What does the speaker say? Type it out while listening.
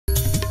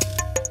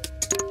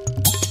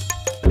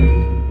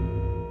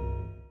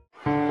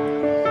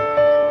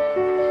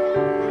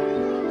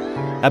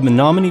At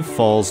Menominee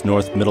Falls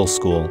North Middle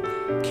School,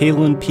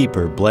 Kailyn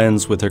Pieper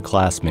blends with her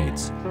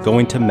classmates,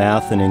 going to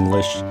math and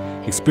English,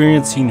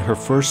 experiencing her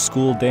first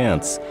school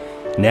dance,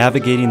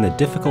 navigating the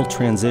difficult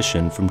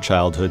transition from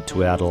childhood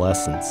to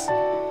adolescence.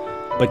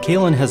 But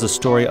Kailyn has a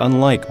story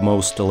unlike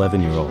most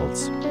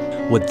 11-year-olds.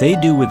 What they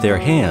do with their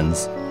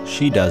hands,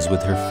 she does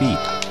with her feet.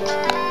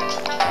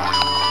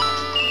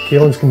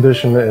 Kailyn's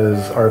condition is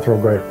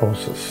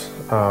arthrogryposis.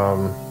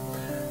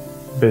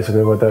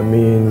 Basically what that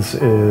means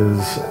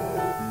is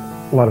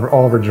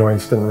all of her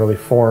joints didn't really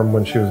form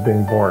when she was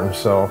being born,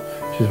 so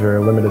she's very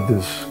limited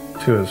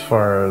as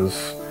far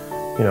as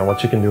what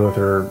she can do with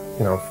her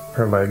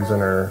her legs and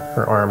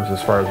her arms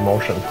as far as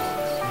motion.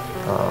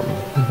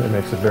 It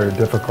makes it very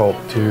difficult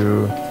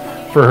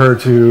for her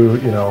to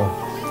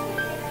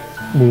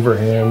move her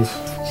hands.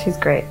 She's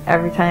great.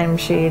 Every time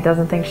she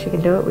doesn't think she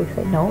can do it, we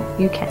say, no,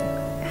 you can.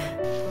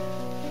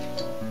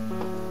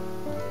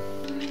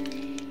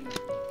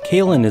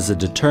 Kailyn is a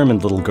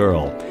determined little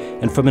girl,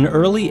 and from an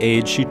early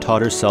age she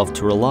taught herself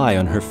to rely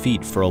on her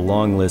feet for a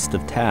long list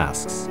of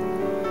tasks.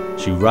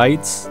 She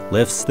writes,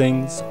 lifts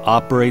things,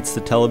 operates the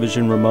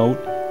television remote,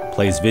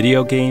 plays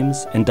video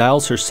games, and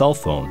dials her cell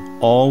phone,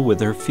 all with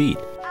her feet.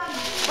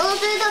 We'll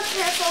do the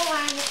purple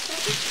one.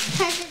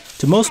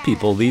 To most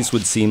people, these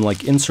would seem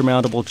like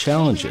insurmountable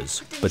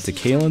challenges, but to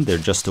Kailyn, they're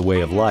just a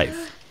way of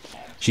life.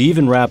 She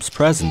even wraps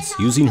presents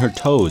using her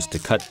toes to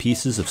cut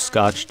pieces of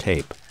Scotch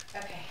tape.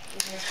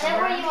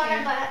 Where you want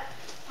to put?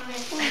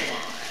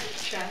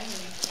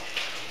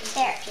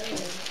 There.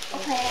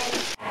 Okay.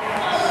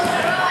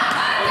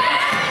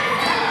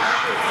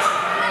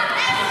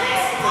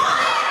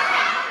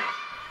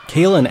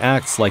 Kailyn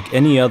acts like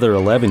any other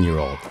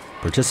 11-year-old,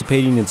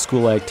 participating in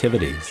school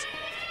activities.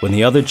 When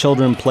the other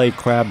children play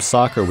crab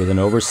soccer with an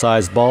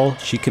oversized ball,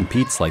 she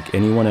competes like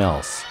anyone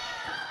else.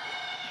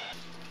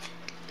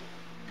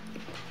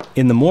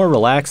 In the more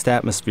relaxed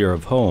atmosphere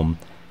of home,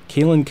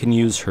 Kailyn can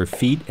use her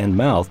feet and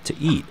mouth to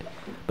eat,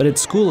 but at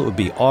school it would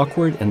be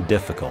awkward and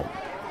difficult.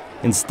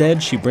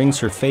 Instead, she brings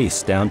her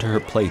face down to her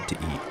plate to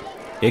eat.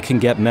 It can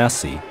get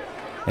messy,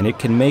 and it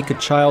can make a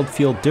child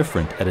feel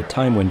different at a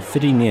time when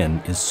fitting in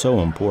is so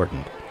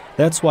important.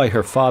 That's why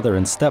her father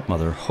and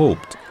stepmother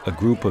hoped a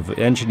group of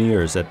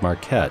engineers at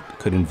Marquette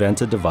could invent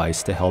a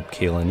device to help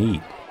Kailyn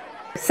eat.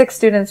 6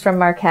 students from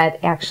Marquette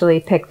actually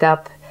picked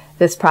up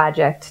this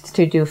project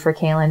to do for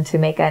Kailyn to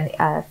make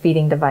a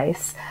feeding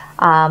device.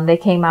 They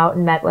came out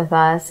and met with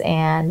us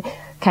and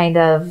kind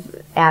of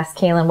asked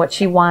Kailyn what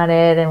she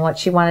wanted and what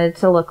she wanted it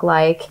to look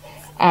like,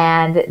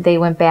 and they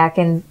went back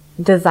and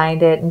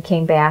designed it and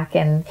came back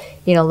and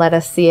let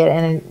us see it,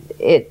 and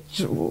it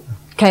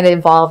kind of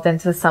evolved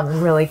into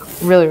something really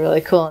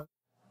cool.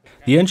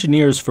 The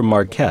engineers from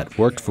Marquette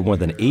worked for more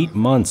than 8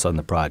 months on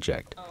the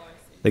project.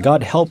 They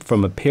got help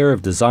from a pair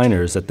of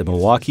designers at the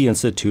Milwaukee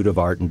Institute of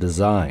Art and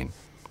Design.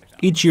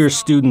 Each year,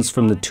 students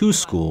from the 2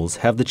 schools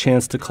have the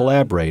chance to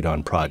collaborate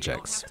on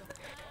projects.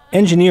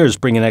 Engineers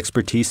bring an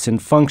expertise in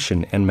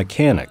function and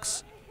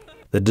mechanics.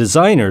 The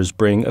designers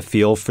bring a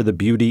feel for the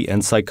beauty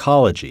and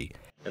psychology.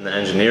 In the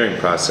engineering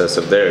process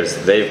of theirs,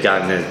 they've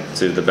gotten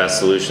into the best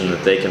solution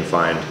that they can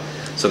find.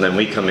 So then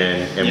we come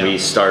in and we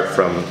start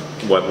from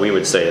what we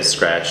would say is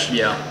scratch.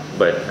 Yeah.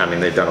 But I mean,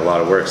 they've done a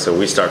lot of work, so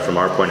we start from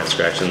our point of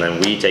scratch and then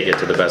we take it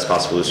to the best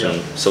possible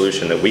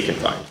solution that we can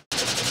find.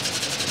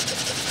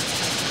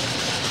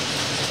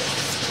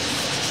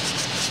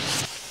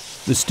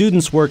 The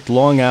students worked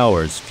long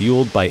hours,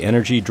 fueled by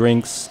energy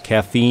drinks,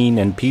 caffeine,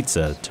 and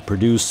pizza, to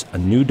produce a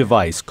new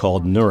device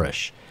called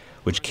Nourish,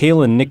 which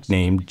Kailyn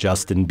nicknamed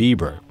Justin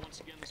Bieber.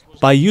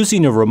 By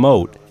using a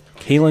remote,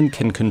 Kailyn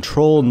can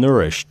control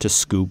Nourish to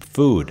scoop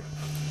food.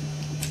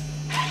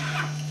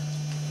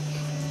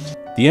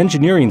 The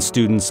engineering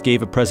students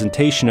gave a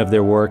presentation of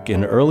their work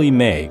in early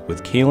May,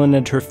 with Kailyn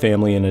and her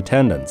family in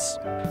attendance.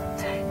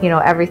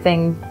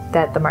 Everything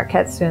that the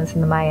Marquette students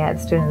and the MyAd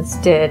students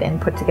did and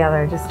put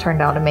together just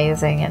turned out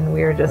amazing, and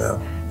we were just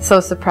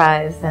so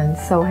surprised and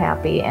so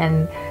happy.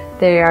 And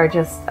they are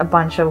just a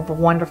bunch of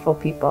wonderful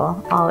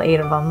people, all 8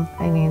 of them.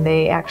 I mean,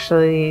 they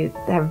actually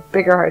have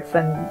bigger hearts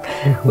than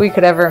we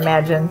could ever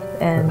imagine,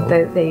 and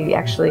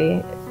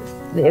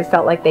it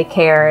felt like they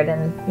cared,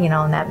 and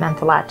and that meant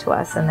a lot to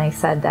us. And they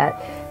said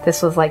that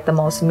this was like the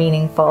most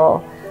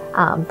meaningful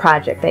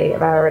project they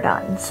have ever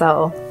done.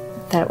 So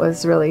that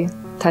was really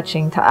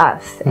touching to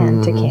us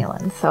and to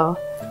Kailyn. So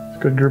it's a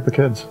good group of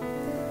kids.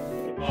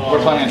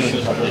 We're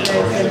planning on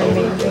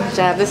doing good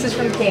job. This is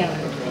from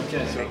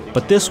Kailyn.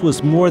 But this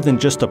was more than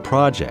just a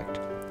project.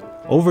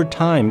 Over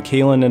time,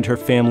 Kailyn and her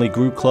family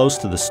grew close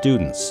to the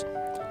students.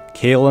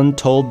 Kailyn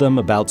told them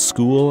about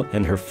school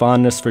and her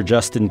fondness for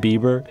Justin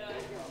Bieber.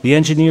 The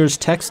engineers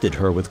texted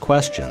her with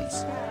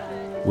questions.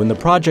 When the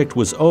project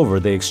was over,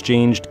 they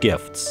exchanged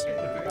gifts.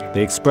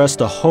 They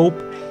expressed a hope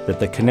that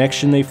the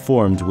connection they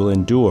formed will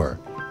endure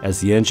as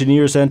the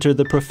engineers enter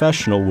the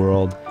professional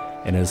world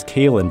and as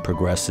Kailyn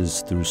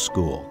progresses through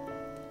school.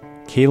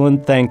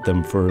 Kailyn thanked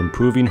them for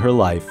improving her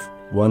life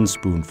one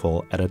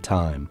spoonful at a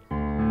time.